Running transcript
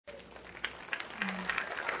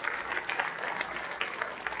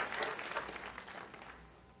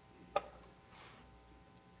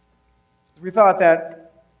We thought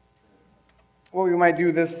that what we might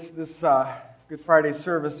do this Good Friday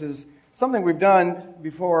service is something we've done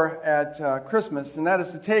before at Christmas, and that is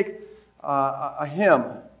to take a hymn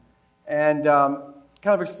and kind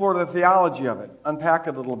of explore the theology of it, unpack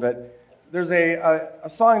it a little bit. There's a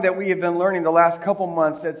song that we have been learning the last couple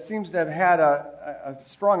months that seems to have had a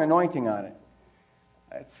strong anointing on it.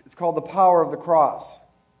 It's called The Power of the Cross.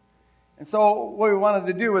 And so what we wanted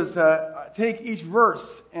to do is take each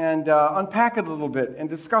verse and unpack it a little bit and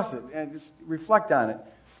discuss it and just reflect on it.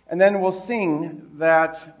 And then we'll sing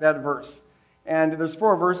that verse. And there's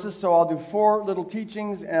 4 verses, so I'll do 4 little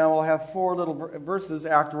teachings and we'll have 4 little verses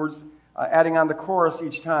afterwards, adding on the chorus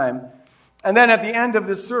each time. And then at the end of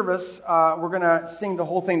this service, we're going to sing the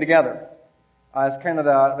whole thing together as kind of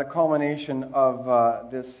the culmination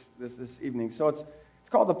of this evening. So it's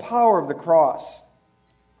called The Power of the Cross.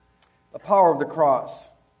 The Power of the Cross.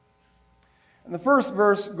 And the first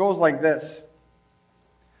verse goes like this.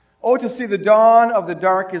 Oh, to see the dawn of the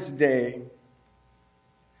darkest day,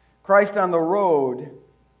 Christ on the road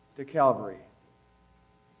to Calvary.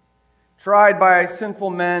 Tried by sinful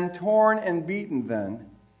men, torn and beaten then,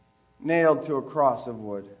 nailed to a cross of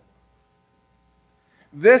wood.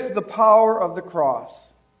 This the power of the cross.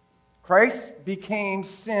 Christ became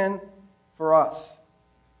sin for us.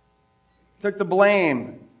 Took the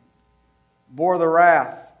blame, bore the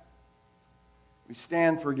wrath. We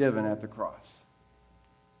stand forgiven at the cross.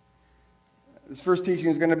 This first teaching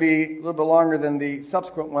is going to be a little bit longer than the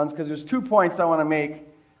subsequent ones because there's 2 points I want to make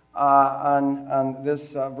on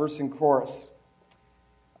this verse and chorus.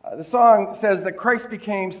 The song says that Christ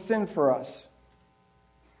became sin for us.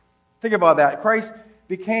 Think about that. Christ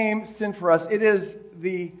became sin for us. It is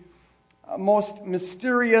the most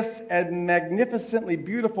mysterious and magnificently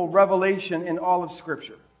beautiful revelation in all of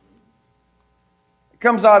Scripture. It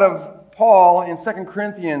comes out of Paul in 2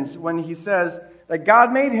 Corinthians when he says that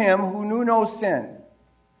God made him who knew no sin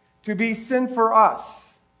to be sin for us,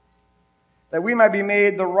 that we might be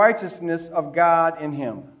made the righteousness of God in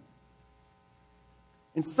him.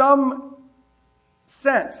 In some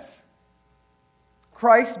sense,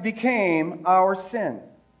 Christ became our sin.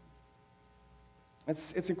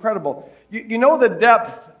 It's incredible. You know the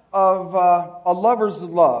depth of a lover's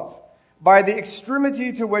love by the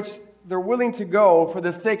extremity to which they're willing to go for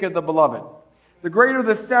the sake of the beloved. The greater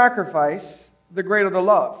the sacrifice, the greater the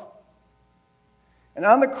love. And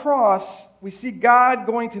on the cross, we see God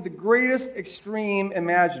going to the greatest extreme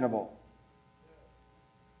imaginable.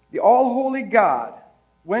 The all-holy God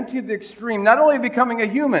went to the extreme, not only becoming a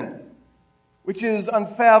human, which is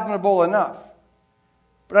unfathomable enough,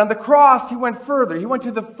 but on the cross, he went further. He went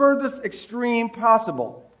to the furthest extreme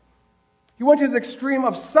possible. He went to the extreme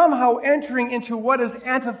of somehow entering into what is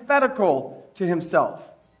antithetical to himself,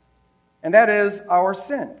 and that is our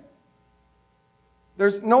sin.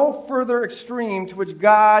 There's no further extreme to which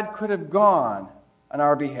God could have gone on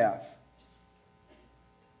our behalf.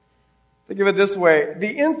 Think of it this way. The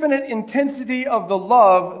infinite intensity of the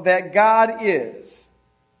love that God is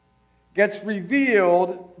gets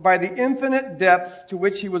revealed by the infinite depths to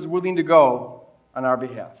which he was willing to go on our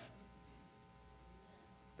behalf.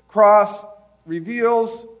 The cross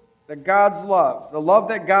reveals that God's love, the love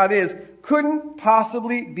that God is, couldn't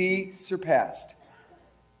possibly be surpassed.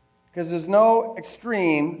 Because there's no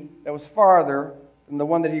extreme that was farther than the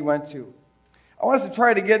one that he went to. I want us to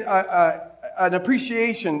try to get an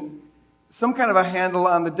appreciation, some kind of a handle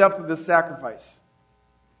on the depth of this sacrifice.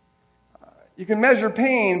 You can measure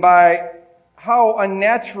pain by how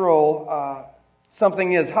unnatural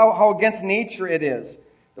something is, how against nature it is.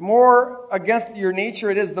 The more against your nature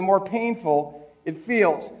it is, the more painful it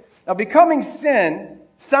feels. Now, becoming sin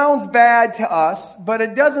sounds bad to us, but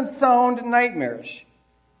it doesn't sound nightmarish.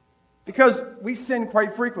 Because we sin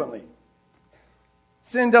quite frequently.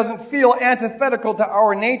 Sin doesn't feel antithetical to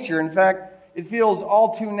our nature. In fact, it feels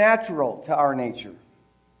all too natural to our nature.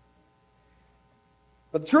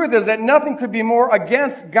 But the truth is that nothing could be more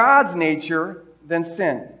against God's nature than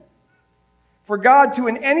sin. For God to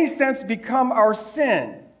in any sense become our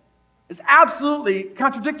sin is absolutely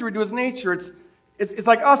contradictory to his nature. It's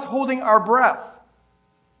like us holding our breath.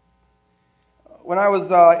 When I was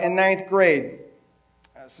in 9th grade,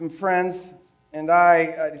 some friends and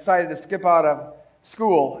I decided to skip out of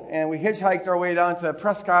school, and we hitchhiked our way down to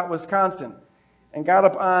Prescott, Wisconsin, and got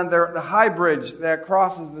up on the high bridge that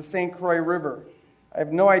crosses the St. Croix River. I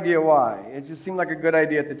have no idea why. It just seemed like a good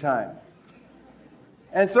idea at the time.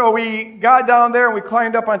 And so we got down there and we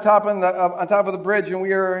climbed up on top of the bridge, and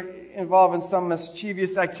we were involved in some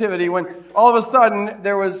mischievous activity when all of a sudden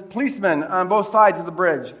there was policemen on both sides of the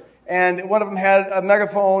bridge. And one of them had a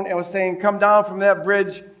megaphone and was saying, "Come down from that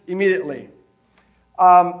bridge immediately.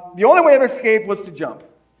 The only way of escape was to jump.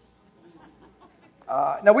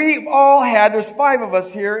 Now we all had, there's 5 of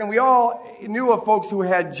us here, and we all knew of folks who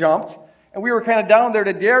had jumped, and we were kind of down there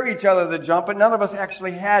to dare each other to jump, but none of us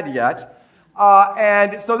actually had yet.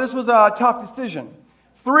 And so this was a tough decision.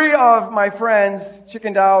 3 of my friends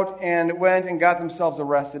chickened out and went and got themselves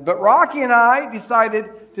arrested. But Rocky and I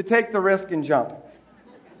decided to take the risk and jump.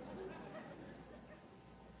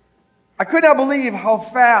 I could not believe how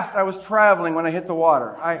fast I was traveling when I hit the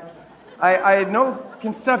water. I had no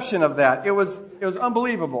conception of that. It was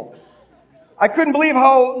unbelievable. I couldn't believe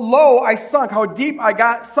how low I sunk, how deep I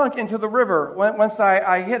got sunk into the river once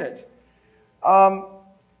I hit it. To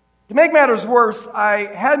make matters worse,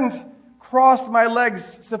 I hadn't crossed my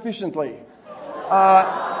legs sufficiently,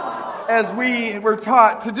 as we were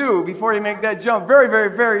taught to do before you make that jump. Very,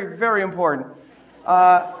 very, very, very important.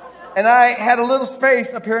 And I had a little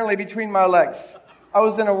space, apparently, between my legs. I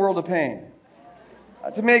was in a world of pain.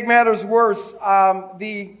 To make matters worse,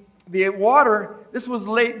 the water, this was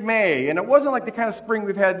late May, and it wasn't like the kind of spring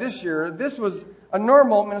we've had this year. This was a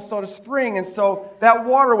normal Minnesota spring, and so that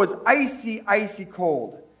water was icy, icy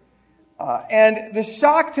cold. And the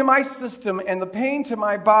shock to my system and the pain to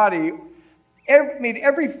my body made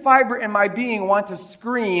every fiber in my being want to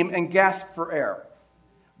scream and gasp for air.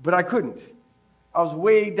 But I couldn't. I was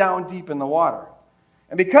way down deep in the water.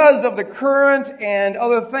 And because of the current and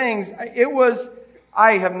other things,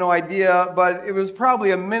 I have no idea, but it was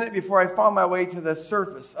probably a minute before I found my way to the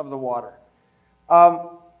surface of the water.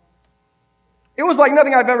 It was like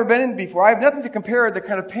nothing I've ever been in before. I have nothing to compare the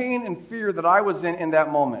kind of pain and fear that I was in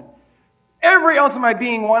that moment. Every ounce of my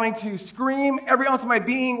being wanting to scream, every ounce of my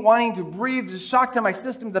being wanting to breathe, the shock to my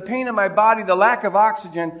system, the pain in my body, the lack of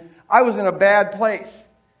oxygen. I was in a bad place.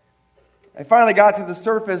 I finally got to the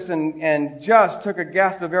surface and just took a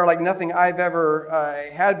gasp of air like nothing I've ever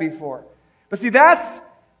had before. But see, that's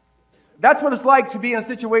what it's like to be in a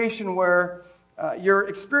situation where you're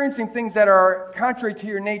experiencing things that are contrary to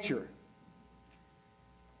your nature.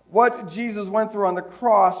 What Jesus went through on the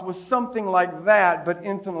cross was something like that, but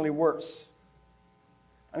infinitely worse.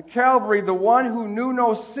 On Calvary, the one who knew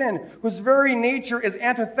no sin, whose very nature is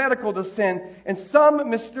antithetical to sin, in some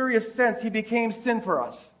mysterious sense, he became sin for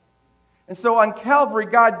us. And so on Calvary,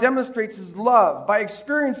 God demonstrates his love by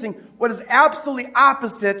experiencing what is absolutely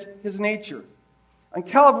opposite his nature. On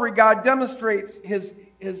Calvary, God demonstrates his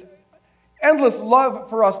endless love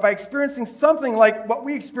for us by experiencing something like what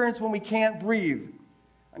we experience when we can't breathe.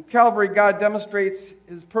 On Calvary, God demonstrates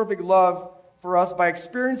his perfect love for us by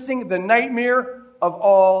experiencing the nightmare of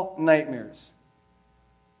all nightmares.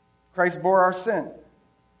 Christ bore our sin.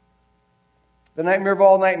 The nightmare of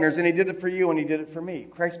all nightmares, and he did it for you and he did it for me.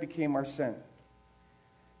 Christ became our sin.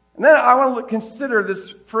 And then I want to consider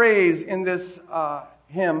this phrase in this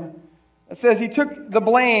hymn. It says, he took the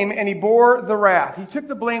blame and he bore the wrath. He took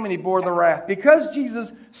the blame and he bore the wrath. Because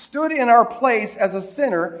Jesus stood in our place as a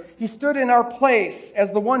sinner, he stood in our place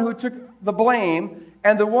as the one who took the blame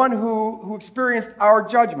and the one who experienced our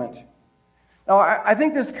judgment. Now, I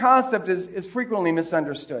think this concept is frequently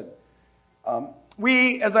misunderstood.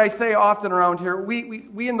 We, as I say often around here,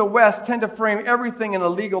 we in the West tend to frame everything in a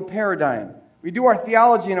legal paradigm. We do our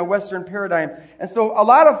theology in a Western paradigm. And so a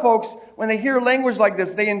lot of folks, when they hear language like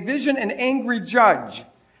this, they envision an angry judge.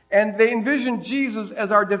 And they envision Jesus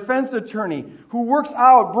as our defense attorney who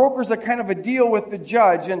brokers a kind of a deal with the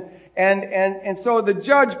judge. And so the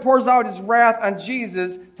judge pours out his wrath on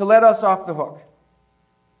Jesus to let us off the hook.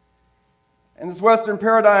 In this Western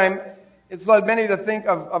paradigm, it's led many to think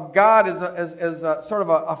of God as a sort of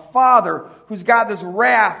a father who's got this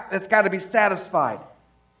wrath that's got to be satisfied.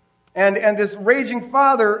 And this raging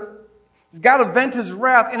father has got to vent his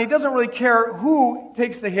wrath, and he doesn't really care who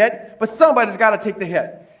takes the hit, but somebody's got to take the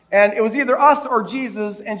hit. And it was either us or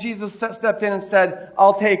Jesus, and Jesus stepped in and said,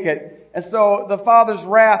 I'll take it. And so the father's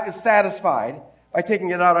wrath is satisfied by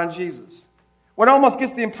taking it out on Jesus. One almost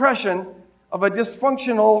gets the impression of a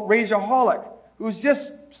dysfunctional rageaholic who's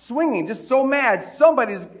just swinging, just so mad,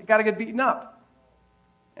 somebody's got to get beaten up.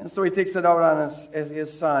 And so he takes it out on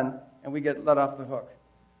his son, and we get let off the hook.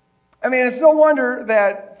 I mean, it's no wonder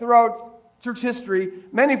that throughout church history,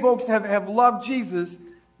 many folks have loved Jesus,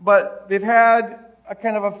 but they've had a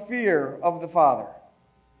kind of a fear of the Father.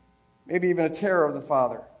 Maybe even a terror of the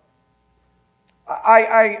Father.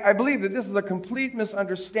 I believe that this is a complete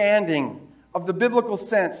misunderstanding of the biblical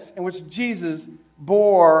sense in which Jesus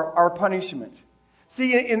bore our punishment.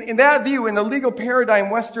 See, in that view, in the legal paradigm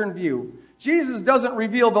Western view, Jesus doesn't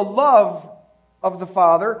reveal the love of the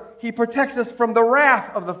Father. He protects us from the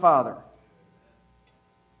wrath of the Father.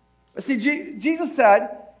 But see, Jesus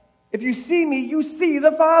said, If you see me, you see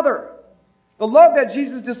the Father. The love that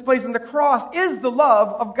Jesus displays on the cross is the love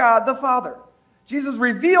of God the Father. Jesus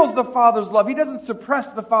reveals the Father's love. He doesn't suppress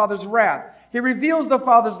the Father's wrath. He reveals the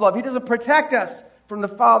Father's love. He doesn't protect us from the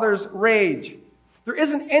Father's rage. There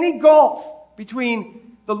isn't any gulf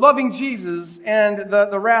between the loving Jesus and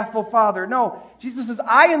the wrathful Father. No, Jesus says,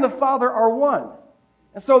 I and the Father are one.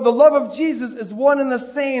 And so the love of Jesus is one and the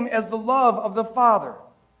same as the love of the Father.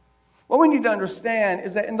 What we need to understand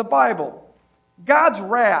is that in the Bible, God's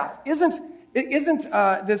wrath isn't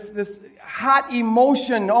this hot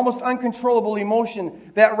emotion, almost uncontrollable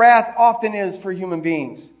emotion that wrath often is for human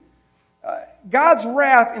beings. God's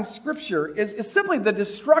wrath in Scripture is simply the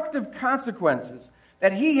destructive consequences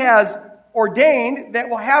that He has ordained that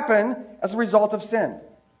will happen as a result of sin.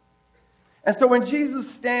 And so when Jesus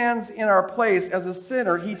stands in our place as a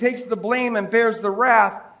sinner, He takes the blame and bears the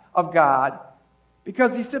wrath of God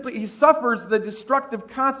because He suffers the destructive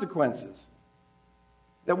consequences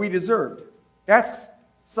that we deserved. That's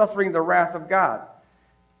suffering the wrath of God.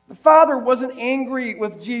 The Father wasn't angry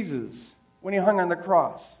with Jesus when He hung on the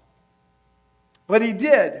cross. But He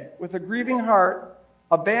did, with a grieving heart,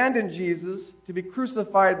 abandon Jesus to be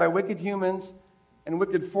crucified by wicked humans and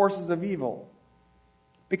wicked forces of evil.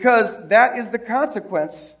 Because that is the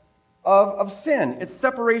consequence of sin. It's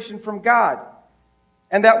separation from God.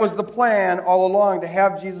 And that was the plan all along, to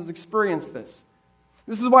have Jesus experience this.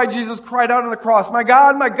 This is why Jesus cried out on the cross, my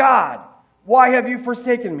God, why have you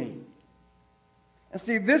forsaken me? And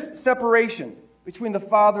see, this separation between the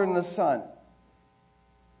Father and the Son,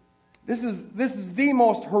 this is the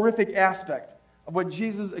most horrific aspect of what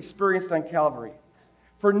Jesus experienced on Calvary.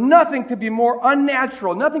 For nothing could be more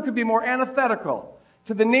unnatural, nothing could be more antithetical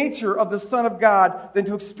to the nature of the Son of God than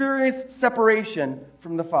to experience separation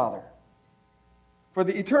from the Father. For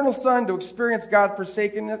the eternal Son to experience God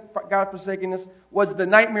forsakenness was the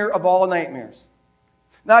nightmare of all nightmares.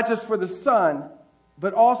 Not just for the Son,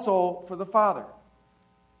 but also for the Father.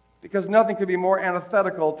 Because nothing could be more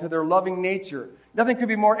antithetical to their loving nature. Nothing could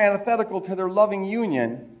be more antithetical to their loving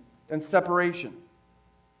union than separation.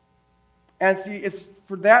 And see, it's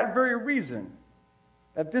for that very reason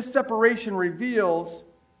that this separation reveals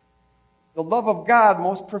the love of God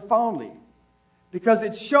most profoundly. Because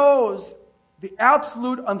it shows the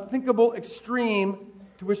absolute unthinkable extreme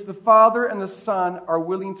to which the Father and the Son are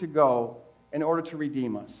willing to go in order to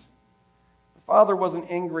redeem us. The Father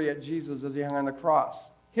wasn't angry at Jesus as He hung on the cross.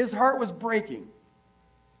 His heart was breaking,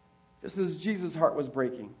 just as Jesus' heart was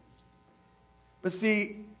breaking. But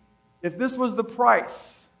see, if this was the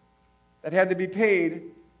price that had to be paid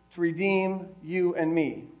to redeem you and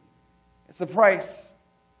me, it's the price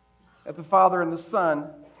that the Father and the Son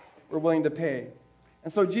were willing to pay.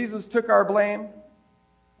 And so Jesus took our blame,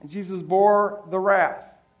 and Jesus bore the wrath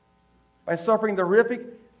by suffering the horrific,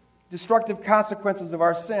 destructive consequences of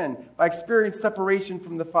our sin, by experiencing separation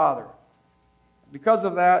from the Father. Because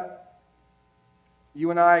of that, you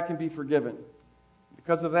and I can be forgiven.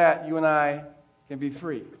 Because of that, you and I can be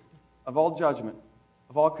free of all judgment,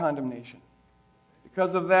 of all condemnation.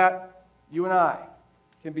 Because of that, you and I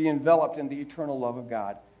can be enveloped in the eternal love of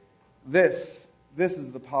God. This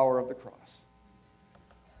is the power of the cross.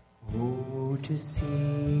 Oh, to see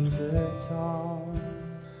the dawn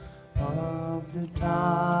of the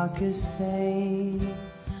darkest day,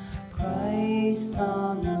 Christ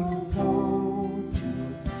on the road to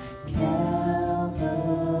Calvary,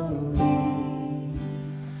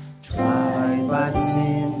 tried by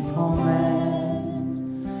sinful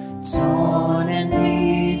men, torn and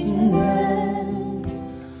beaten men,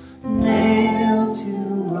 nailed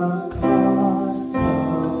to a cross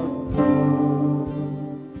of gold.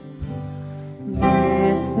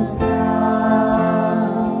 This the power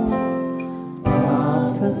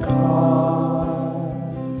of the cross.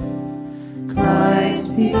 Christ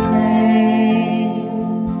became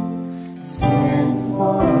sin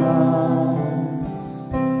for us,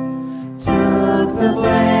 took the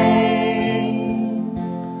blame,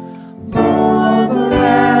 bore the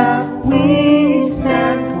wrath. We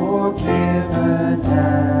stand forgiven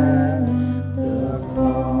at the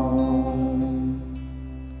cross.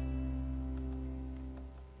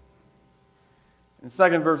 In the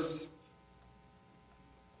second verse,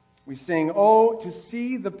 we sing, "Oh, to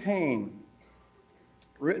see the pain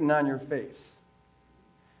written on your face,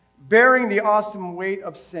 bearing the awesome weight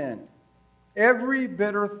of sin, every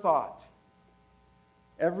bitter thought,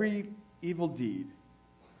 every evil deed,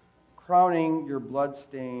 crowning your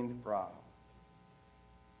blood-stained brow."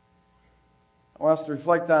 I want us to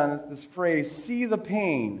reflect on this phrase, "see the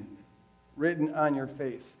pain written on your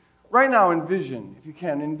face." Right now, envision, if you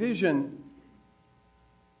can, envision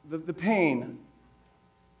the pain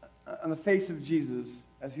on the face of Jesus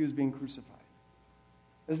as he was being crucified.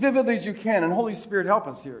 As vividly as you can, and Holy Spirit, help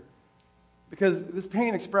us here. Because this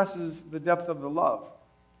pain expresses the depth of the love.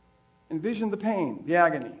 Envision the pain, the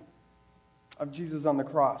agony of Jesus on the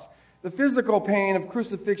cross. The physical pain of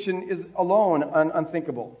crucifixion is alone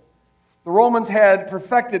unthinkable. The Romans had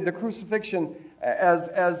perfected the crucifixion as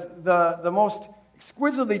the most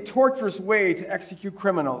exquisitely torturous way to execute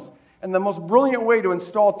criminals and the most brilliant way to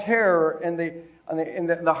install terror in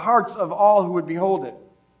the hearts of all who would behold it.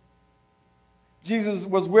 Jesus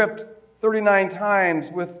was whipped 39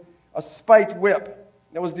 times with a spiked whip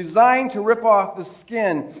that was designed to rip off the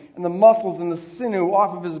skin and the muscles and the sinew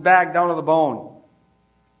off of his back down to the bone.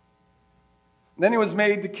 Then he was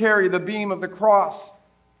made to carry the beam of the cross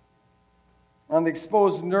on the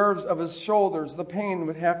exposed nerves of his shoulders. The pain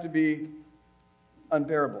would have to be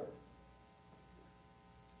unbearable.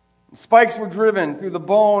 Spikes were driven through the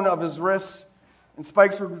bone of his wrists, and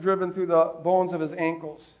spikes were driven through the bones of his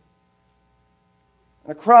ankles.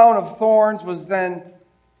 And a crown of thorns was then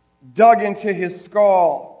dug into his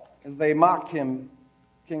skull as they mocked him,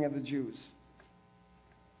 King of the Jews.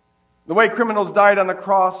 The way criminals died on the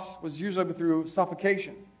cross was usually through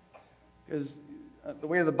suffocation, because the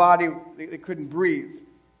way of the body, they couldn't breathe.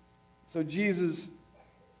 So Jesus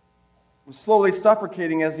was slowly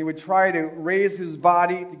suffocating as he would try to raise his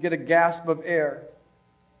body to get a gasp of air.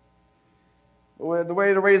 The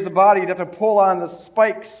way to raise the body, you'd have to pull on the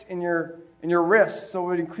spikes in your wrists, so it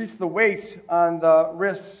would increase the weight on the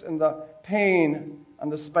wrists and the pain on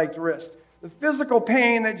the spiked wrist. The physical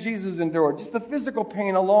pain that Jesus endured, just the physical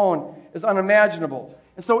pain alone, is unimaginable.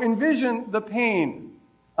 And so envision the pain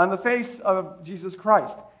on the face of Jesus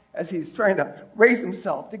Christ as he's trying to raise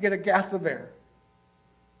himself to get a gasp of air.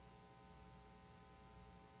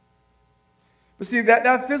 But see,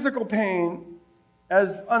 that physical pain,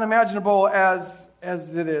 as unimaginable as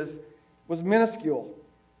it is, was minuscule,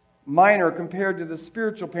 minor compared to the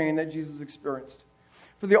spiritual pain that Jesus experienced.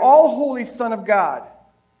 For the all-holy Son of God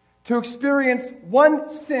to experience one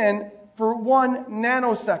sin for 1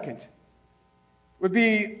 nanosecond would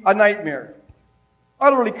be a nightmare,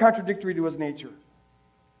 utterly contradictory to his nature.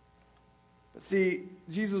 But see,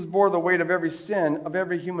 Jesus bore the weight of every sin of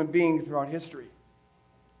every human being throughout history.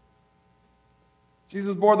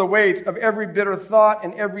 Jesus bore the weight of every bitter thought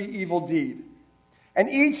and every evil deed. And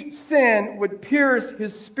each sin would pierce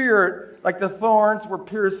his spirit like the thorns were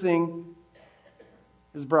piercing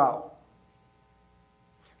his brow.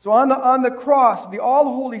 So on the cross, the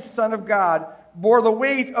all-holy Son of God bore the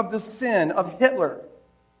weight of the sin of Hitler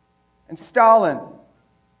and Stalin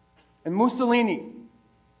and Mussolini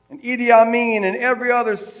and Idi Amin and every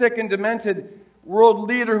other sick and demented world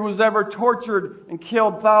leader who was ever tortured and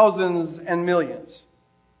killed thousands and millions.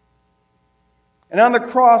 And on the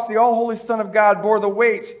cross, the all-holy Son of God bore the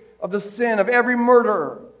weight of the sin of every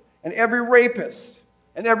murderer and every rapist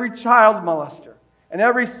and every child molester and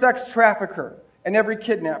every sex trafficker and every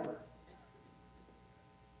kidnapper.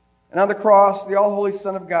 And on the cross, the all-holy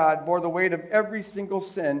Son of God bore the weight of every single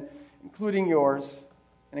sin, including yours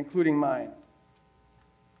and including mine.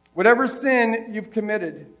 Whatever sin you've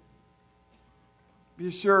committed, be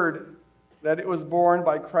assured that it was borne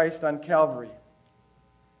by Christ on Calvary.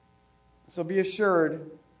 So be assured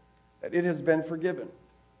that it has been forgiven.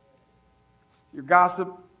 Your gossip,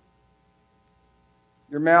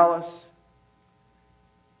 your malice,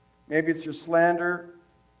 maybe it's your slander,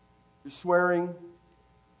 your swearing,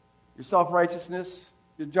 your self-righteousness,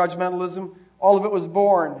 your judgmentalism, all of it was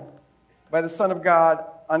borne by the Son of God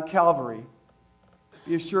on Calvary.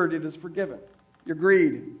 Be assured it is forgiven. Your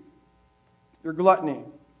greed, your gluttony,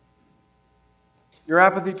 your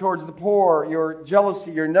apathy towards the poor, your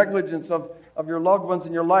jealousy, your negligence of your loved ones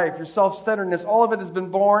in your life, your self-centeredness, all of it has been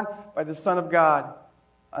borne by the Son of God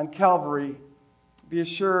on Calvary. Be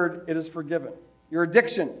assured it is forgiven. Your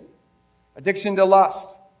addiction to lust,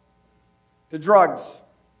 to drugs,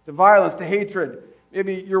 to violence, to hatred,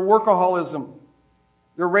 maybe your workaholism,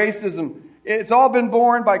 your racism, it's all been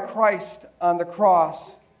borne by Christ on the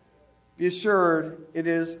cross. Be assured it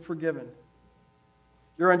is forgiven.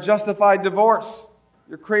 Your unjustified divorce,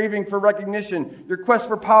 your craving for recognition, your quest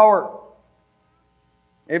for power,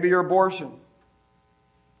 maybe your abortion,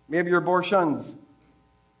 maybe your abortions,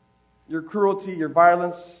 your cruelty, your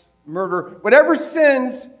violence, murder, whatever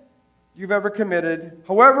sins you've ever committed,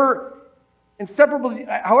 however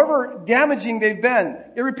damaging they've been,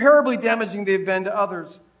 irreparably damaging they've been to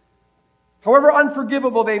others, however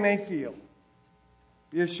unforgivable they may feel,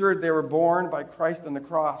 be assured they were borne by Christ on the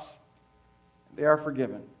cross. They are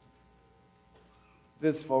forgiven.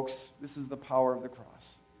 This, folks, this is the power of the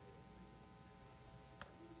cross.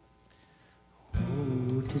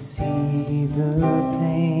 Oh, to see the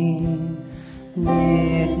pain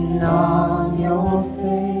written on your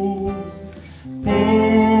face,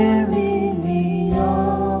 bearing the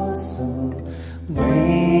awesome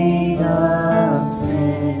weight of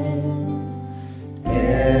sin.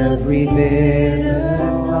 Every bitter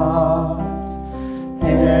thought,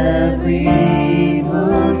 every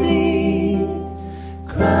evil deed,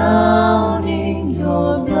 crowning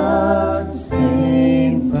your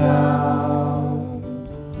blood-stained brow.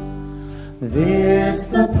 This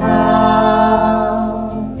the power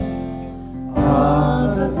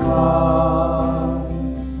of the cross.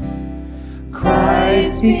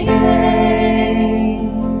 Christ became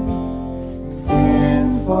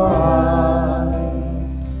sin for us,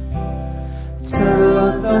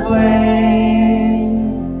 took the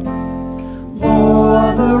blame,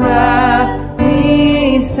 bore the wrath.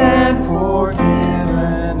 We stand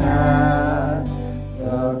forgiven at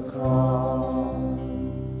the cross.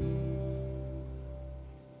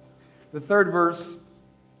 The third verse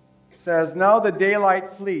says, "Now the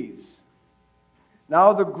daylight flees.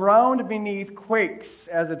 Now the ground beneath quakes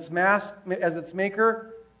as its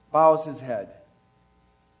maker bows his head.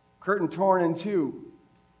 Curtain torn in two,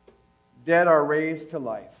 dead are raised to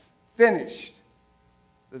life. Finished,"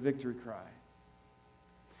 the victory cry.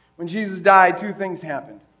 When Jesus died, two things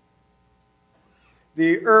happened.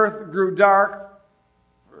 The earth grew dark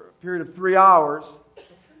for a period of 3 hours,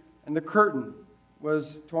 and the curtain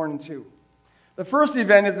was torn in two. The first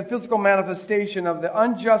event is a physical manifestation of the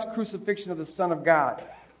unjust crucifixion of the Son of God.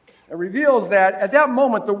 It reveals that at that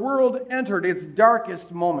moment the world entered its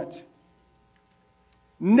darkest moment.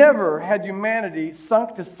 Never had humanity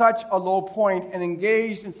sunk to such a low point and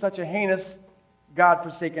engaged in such a heinous,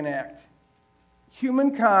 God-forsaken act.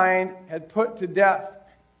 Humankind had put to death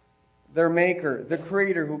their Maker, the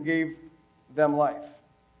Creator who gave them life.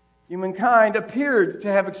 Humankind appeared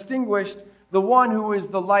to have extinguished the one who is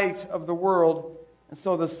the light of the world, and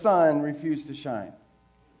so the sun refused to shine.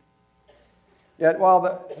 Yet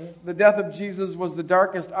while the death of Jesus was the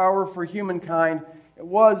darkest hour for humankind, it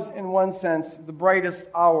was, in one sense, the brightest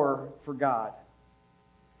hour for God.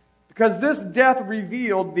 Because this death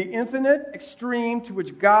revealed the infinite extreme to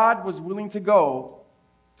which God was willing to go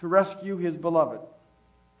to rescue his beloved.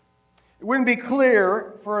 It wouldn't be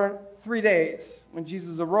clear for 3 days when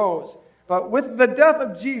Jesus arose, but with the death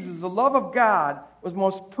of Jesus, the love of God was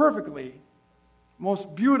most perfectly,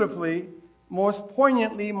 most beautifully, most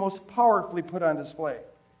poignantly, most powerfully put on display.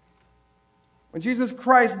 When Jesus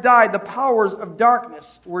Christ died, the powers of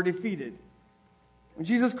darkness were defeated. When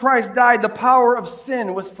Jesus Christ died, the power of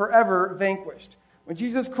sin was forever vanquished. When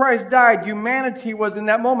Jesus Christ died, humanity was in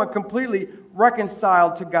that moment completely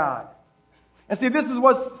reconciled to God. And see, this is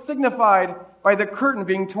what's signified by the curtain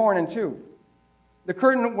being torn in two. The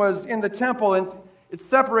curtain was in the temple, and it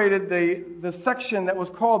separated the section that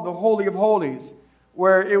was called the Holy of Holies,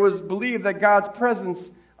 where it was believed that God's presence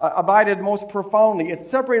abided most profoundly. It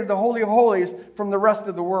separated the Holy of Holies from the rest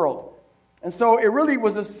of the world. And so it really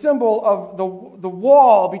was a symbol of the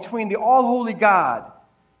wall between the all-holy God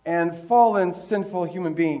and fallen, sinful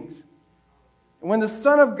human beings. And when the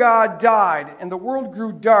Son of God died and the world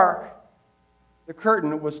grew dark, the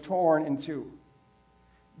curtain was torn in two.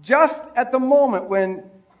 Just at the moment when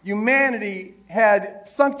humanity had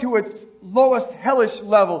sunk to its lowest hellish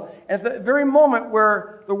level, at the very moment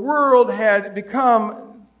where the world had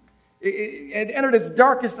entered its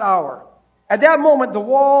darkest hour, at that moment the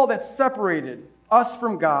wall that separated us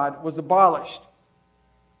from God was abolished,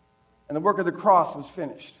 and the work of the cross was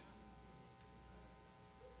finished.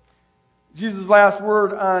 Jesus' last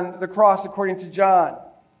word on the cross, according to John,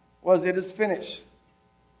 was, "It is finished."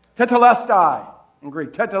 Tetelestai. In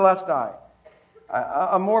Greek, tetelestai.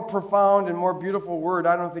 A more profound and more beautiful word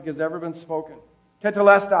I don't think has ever been spoken.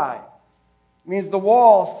 Tetelestai means the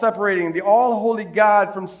wall separating the all-holy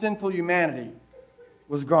God from sinful humanity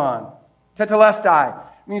was gone. Tetelestai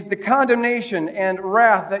means the condemnation and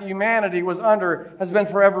wrath that humanity was under has been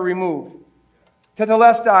forever removed.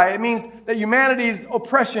 Tetelestai, it means that humanity's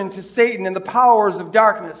oppression to Satan and the powers of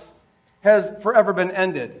darkness has forever been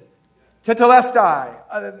ended.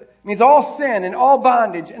 Tetelestai means all sin and all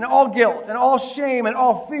bondage and all guilt and all shame and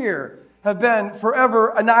all fear have been forever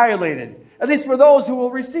annihilated, at least for those who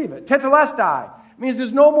will receive it. Tetelestai means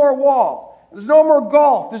there's no more wall, there's no more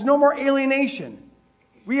gulf, there's no more alienation.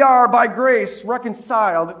 We are, by grace,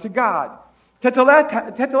 reconciled to God.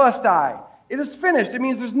 Tetelestai, it is finished. It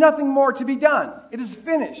means there's nothing more to be done. It is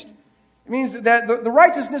finished. It means that the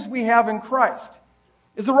righteousness we have in Christ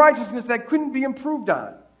is a righteousness that couldn't be improved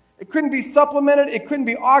on. It couldn't be supplemented. It couldn't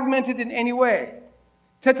be augmented in any way.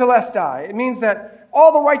 Tetelestai. It means that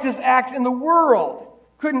all the righteous acts in the world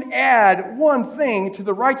couldn't add one thing to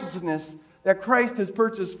the righteousness that Christ has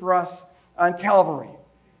purchased for us on Calvary.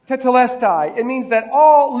 Tetelestai, it means that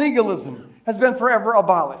all legalism has been forever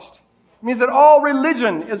abolished. It means that all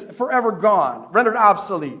religion is forever gone, rendered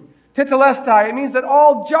obsolete. Tetelestai, it means that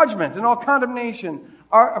all judgment and all condemnation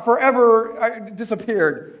are forever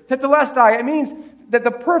disappeared. Tetelestai, it means that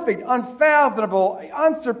the perfect, unfathomable,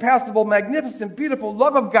 unsurpassable, magnificent, beautiful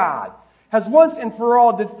love of God has once and for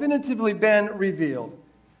all definitively been revealed.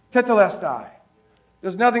 Tetelestai.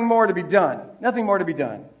 There's nothing more to be done. Nothing more to be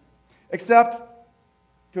done. Except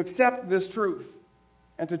to accept this truth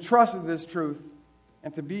and to trust this truth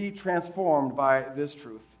and to be transformed by this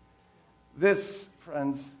truth. This,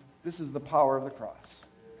 friends, this is the power of the cross.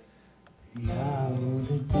 Now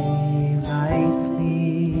the daylight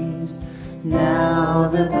flees, now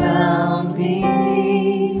the ground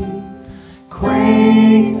beneath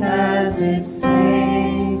quakes as its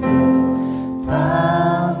maker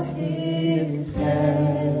bows his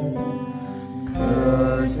head.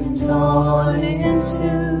 Curtain torn in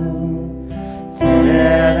two,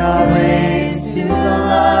 dead are raised to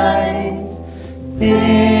life,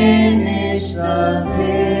 finish the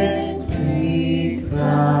victory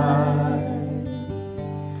cry.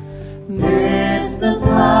 This the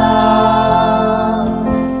power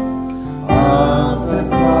of the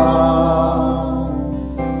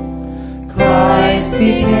cross. Christ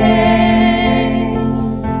became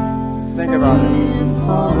Think about it. sin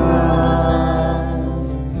for us,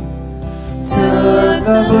 took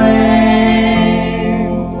the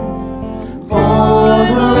blame, bore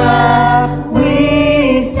the wrath.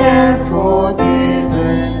 We stand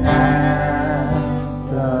forgiven at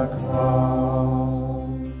the cross.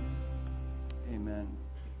 Amen.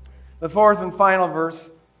 The fourth and final verse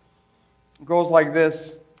goes like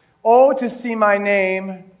this. Oh, to see my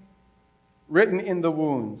name written in the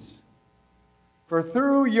wounds, for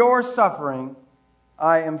through your suffering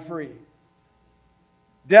I am free.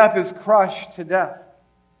 Death is crushed to death.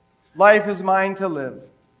 Life is mine to live,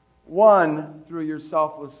 won through your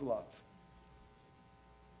selfless love.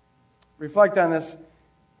 Reflect on this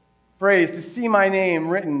phrase, to see my name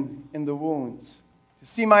written in the wounds. To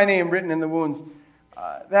see my name written in the wounds.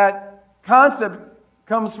 That concept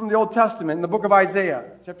comes from the Old Testament in the book of Isaiah,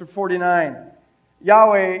 chapter 49.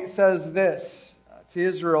 Yahweh says this to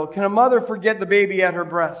Israel, can a mother forget the baby at her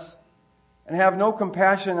breast and have no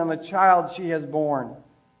compassion on the child she has borne?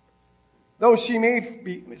 Though she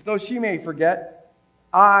may forget,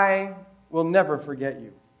 I will never forget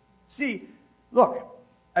you. See, look,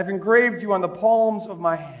 I've engraved you on the palms of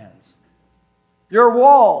my hands. Your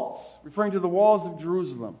walls, referring to the walls of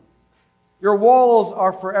Jerusalem, your walls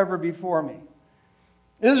are forever before me.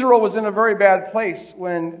 Israel was in a very bad place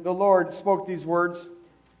when the Lord spoke these words.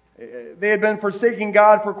 They had been forsaking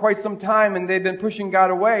God for quite some time, and they'd been pushing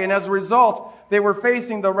God away. And as a result, they were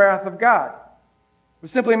facing the wrath of God.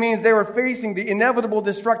 It simply means they were facing the inevitable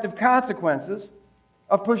destructive consequences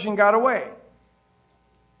of pushing God away.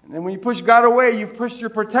 And then when you push God away, you've pushed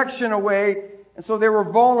your protection away. And so they were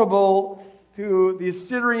vulnerable to the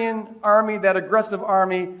Assyrian army, that aggressive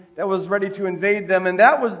army that was ready to invade them. And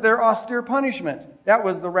that was their austere punishment. That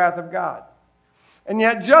was the wrath of God. And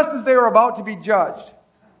yet, just as they were about to be judged,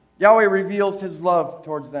 Yahweh reveals His love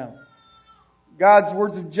towards them. God's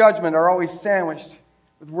words of judgment are always sandwiched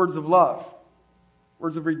with words of love,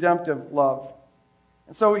 words of redemptive love.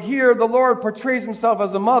 And so here the Lord portrays Himself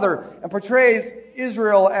as a mother and portrays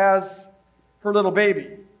Israel as her little baby.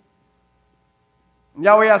 And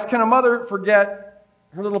Yahweh asks, can a mother forget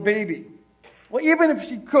her little baby? Well, even if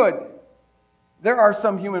she could, there are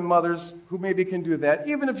some human mothers who maybe can do that.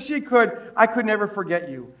 Even if she could, I could never forget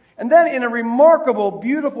you. And then in a remarkable,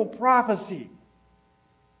 beautiful prophecy,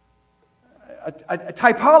 a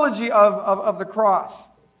typology of the cross,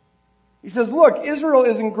 He says, look, Israel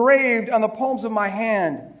is engraved on the palms of my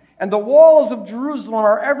hand, and the walls of Jerusalem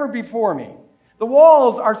are ever before me. The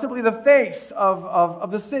walls are simply the face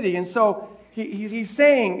of the city. And so he's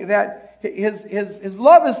saying that his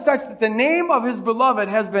love is such that the name of His beloved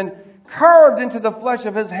has been carved into the flesh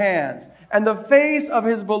of His hands, and the face of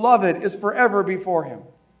His beloved is forever before Him.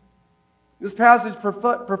 This passage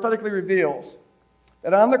prophetically reveals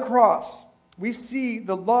that on the cross, we see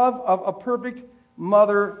the love of a perfect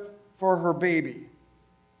mother for her baby.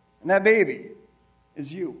 And that baby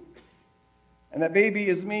is you. And that baby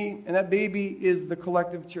is me. And that baby is the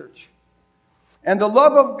collective church. And the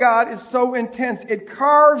love of God is so intense, it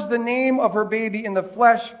carves the name of her baby in the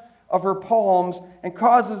flesh of her palms and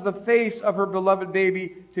causes the face of her beloved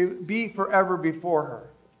baby to be forever before her.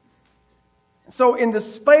 So in the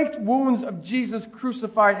spiked wounds of Jesus'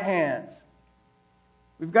 crucified hands,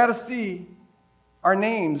 we've got to see our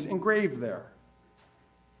names engraved there.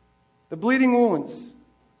 The bleeding wounds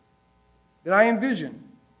that I envision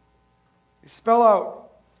spell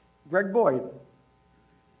out, Greg Boyd,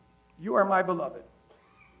 you are my beloved.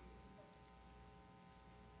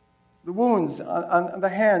 The wounds on the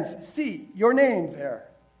hands, see your name there.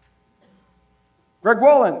 Greg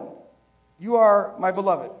Wallen, you are my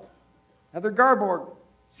beloved. Heather Garborg,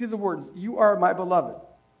 see the words, you are my beloved.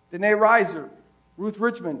 Danae Reiser, Ruth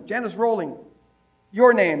Richmond, Janice Rowling,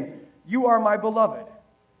 your name, you are my beloved.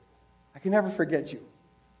 I can never forget you.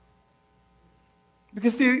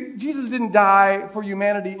 Because see, Jesus didn't die for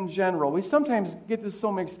humanity in general. We sometimes get this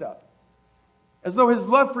so mixed up. As though his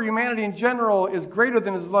love for humanity in general is greater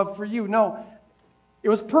than his love for you. No, it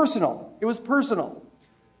was personal. It was personal.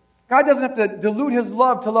 God doesn't have to dilute his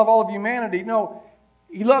love to love all of humanity. No,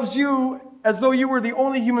 he loves you as though you were the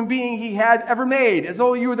only human being he had ever made, as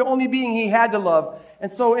though you were the only being he had to love.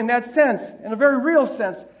 And so in that sense, in a very real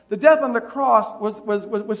sense, the death on the cross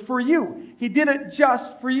was for you. He did it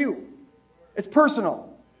just for you. It's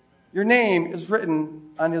personal. Your name is written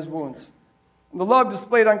on his wounds. And the love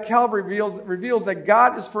displayed on Calvary reveals that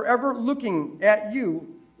God is forever looking at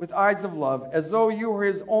you with eyes of love, as though you were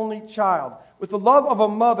his only child, with the love of a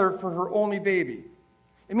mother for her only baby.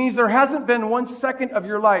 It means there hasn't been 1 second of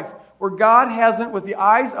your life where God hasn't, with the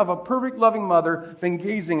eyes of a perfect loving mother, been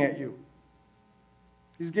gazing at you.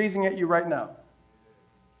 He's gazing at you right now.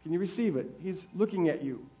 Can you receive it? He's looking at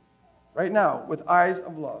you right now with eyes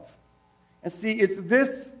of love. And see, it's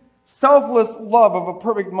this selfless love of a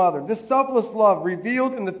perfect mother, this selfless love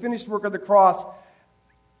revealed in the finished work of the cross,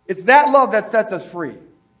 it's that love that sets us free.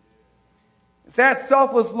 It's that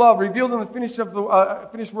selfless love revealed in the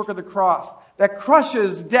finished work of the cross that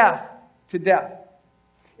crushes death to death.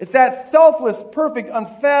 It's that selfless, perfect,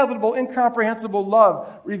 unfathomable, incomprehensible love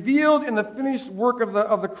revealed in the finished work of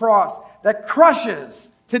the cross that crushes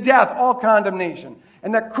to death all condemnation,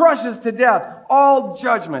 and that crushes to death all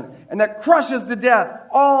judgment, and that crushes to death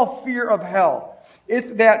all fear of hell. It's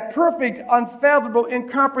that perfect, unfathomable,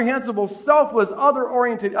 incomprehensible, selfless,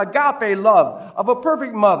 other-oriented, agape love of a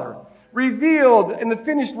perfect mother revealed in the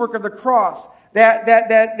finished work of the cross that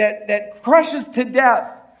crushes to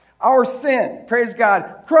death our sin, praise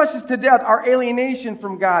God, crushes to death our alienation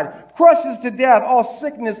from God, crushes to death all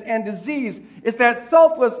sickness and disease. It's that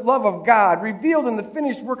selfless love of God revealed in the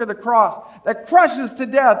finished work of the cross that crushes to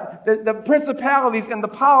death the principalities and the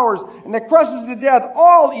powers, and that crushes to death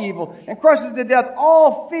all evil, and crushes to death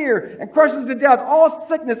all fear, and crushes to death all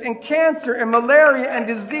sickness and cancer and malaria and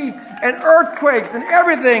disease and earthquakes and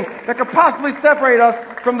everything that could possibly separate us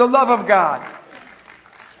from the love of God.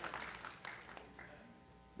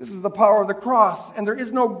 This is the power of the cross, and there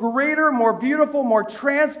is no greater, more beautiful, more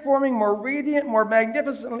transforming, more radiant, more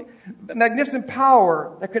magnificent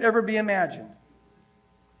power that could ever be imagined.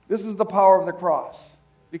 This is the power of the cross,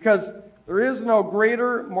 because there is no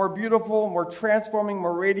greater, more beautiful, more transforming,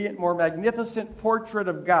 more radiant, more magnificent portrait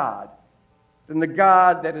of God than the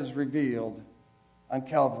God that is revealed on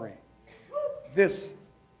Calvary. This,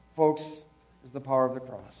 folks, is the power of the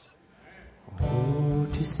cross. Oh,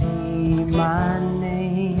 to see my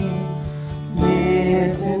name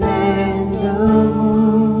written in the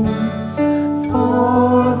wounds,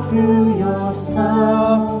 for through your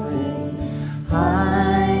suffering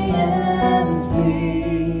I am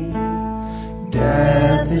free.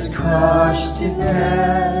 Death is crushed to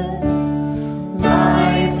death,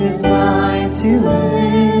 life is mine to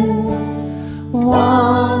live,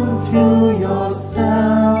 won through your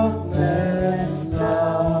selfless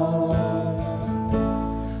love.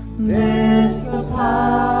 This the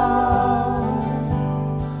power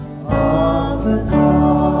of the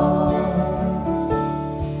cross,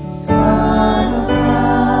 Son of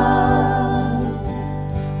God,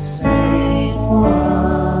 saved for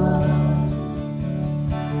us.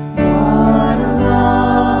 What a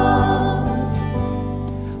love,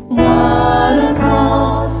 what a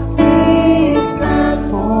cause, these that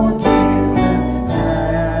forgive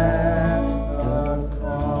at the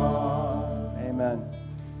cross. Amen.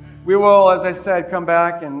 We will, as I said, come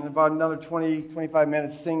back in about another 20, 25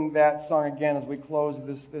 minutes, sing that song again as we close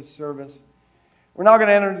this service. We're now going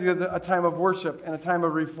to enter into a time of worship and a time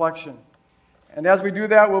of reflection. And as we do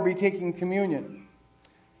that, we'll be taking communion.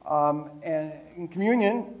 And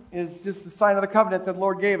communion is just the sign of the covenant that the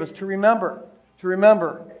Lord gave us to remember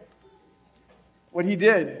what He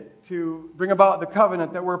did to bring about the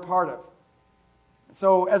covenant that we're a part of.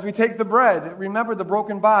 So as we take the bread, remember the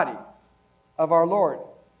broken body of our Lord.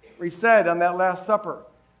 He said on that Last Supper,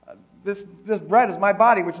 this bread is my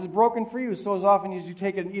body, which is broken for you. So as often as you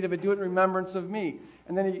take it and eat of it, do it in remembrance of me.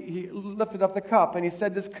 And then he lifted up the cup, and he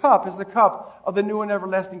said, this cup is the cup of the new and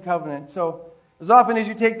everlasting covenant. So as often as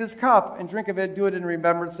you take this cup and drink of it, do it in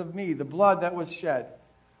remembrance of me, the blood that was shed.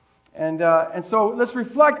 And so let's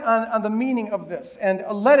reflect on the meaning of this and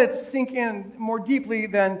let it sink in more deeply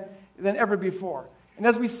than ever before. And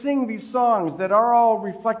as we sing these songs that are all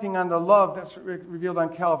reflecting on the love that's revealed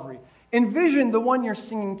on Calvary, envision the one you're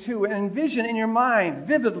singing to, and envision in your mind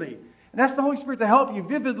vividly. And that's the Holy Spirit to help you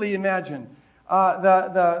vividly imagine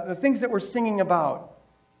the things that we're singing about.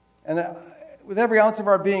 And with every ounce of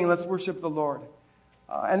our being, let's worship the Lord.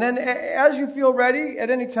 And then as you feel ready, at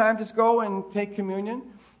any time, just go and take communion.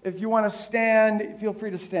 If you want to stand, feel free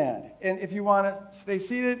to stand. And if you want to stay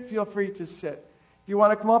seated, feel free to sit. If you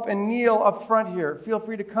want to come up and kneel up front here, feel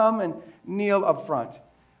free to come and kneel up front.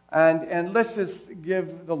 And let's just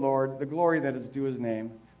give the Lord the glory that is due his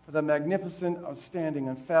name for the magnificent, outstanding,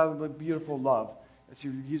 unfathomably beautiful love that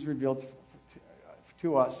he's revealed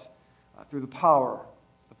to us through the power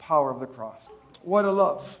of the cross. What a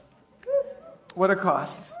love. What a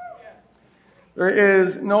cost. There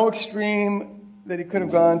is no extreme that he could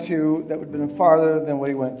have gone to that would have been farther than what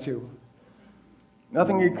he went to.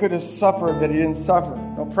 Nothing he could have suffered that he didn't suffer.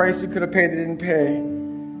 No price he could have paid that he didn't pay,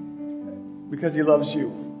 because he loves you,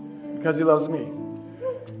 because he loves me.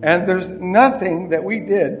 And there's nothing that we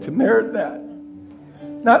did to merit that.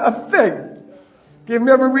 Not a thing. Gave him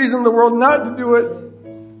every reason in the world not to do it,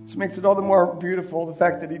 which makes it all the more beautiful, the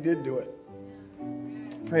fact that he did do it.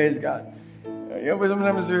 Praise God.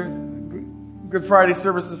 Sometimes your Good Friday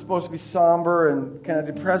service is supposed to be somber and kind of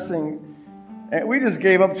depressing. And we just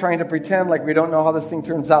gave up trying to pretend like we don't know how this thing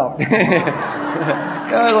turns out. It's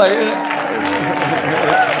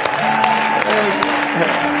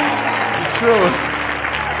true.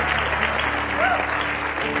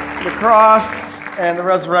 The cross and the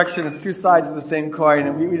resurrection, it's two sides of the same coin,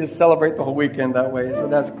 and we just celebrate the whole weekend that way, so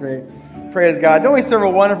that's great. Praise God. Don't we serve a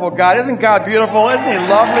wonderful God? Isn't God beautiful? Isn't he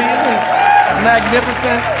lovely? Isn't he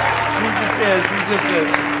magnificent? He just is. He just is.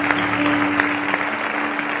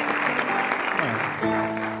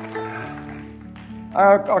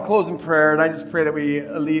 I'll close in prayer, and I just pray that we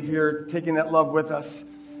leave here taking that love with us.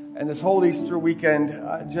 And this whole Easter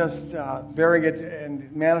weekend, just bearing it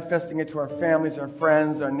and manifesting it to our families, our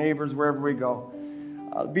friends, our neighbors, wherever we go.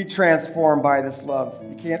 Be transformed by this love.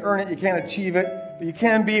 You can't earn it, you can't achieve it, but you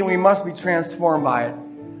can be, and we must be transformed by it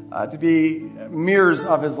to be mirrors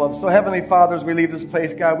of his love. So Heavenly Father, as we leave this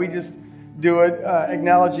place, God, we just do it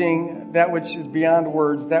acknowledging that which is beyond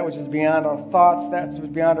words, that which is beyond our thoughts, that which is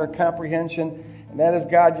beyond our comprehension, and that is,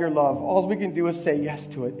 God, your love. All we can do is say yes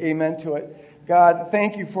to it, amen to it. God,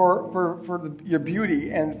 thank you for your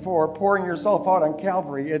beauty and for pouring yourself out on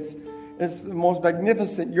Calvary. It's the most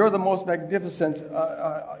magnificent. You're the most magnificent,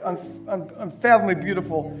 unfathomably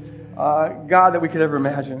beautiful God that we could ever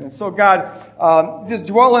imagine. And so, God, just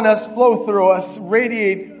dwell in us, flow through us,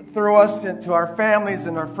 radiate through us into our families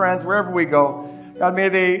and our friends, wherever we go. God, may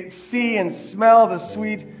they see and smell the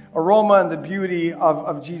sweet aroma and the beauty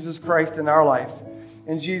of Jesus Christ in our life.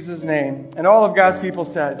 In Jesus' name. And all of God's people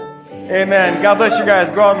said, amen. God bless you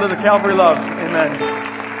guys. Go out and live the Calvary love. Amen.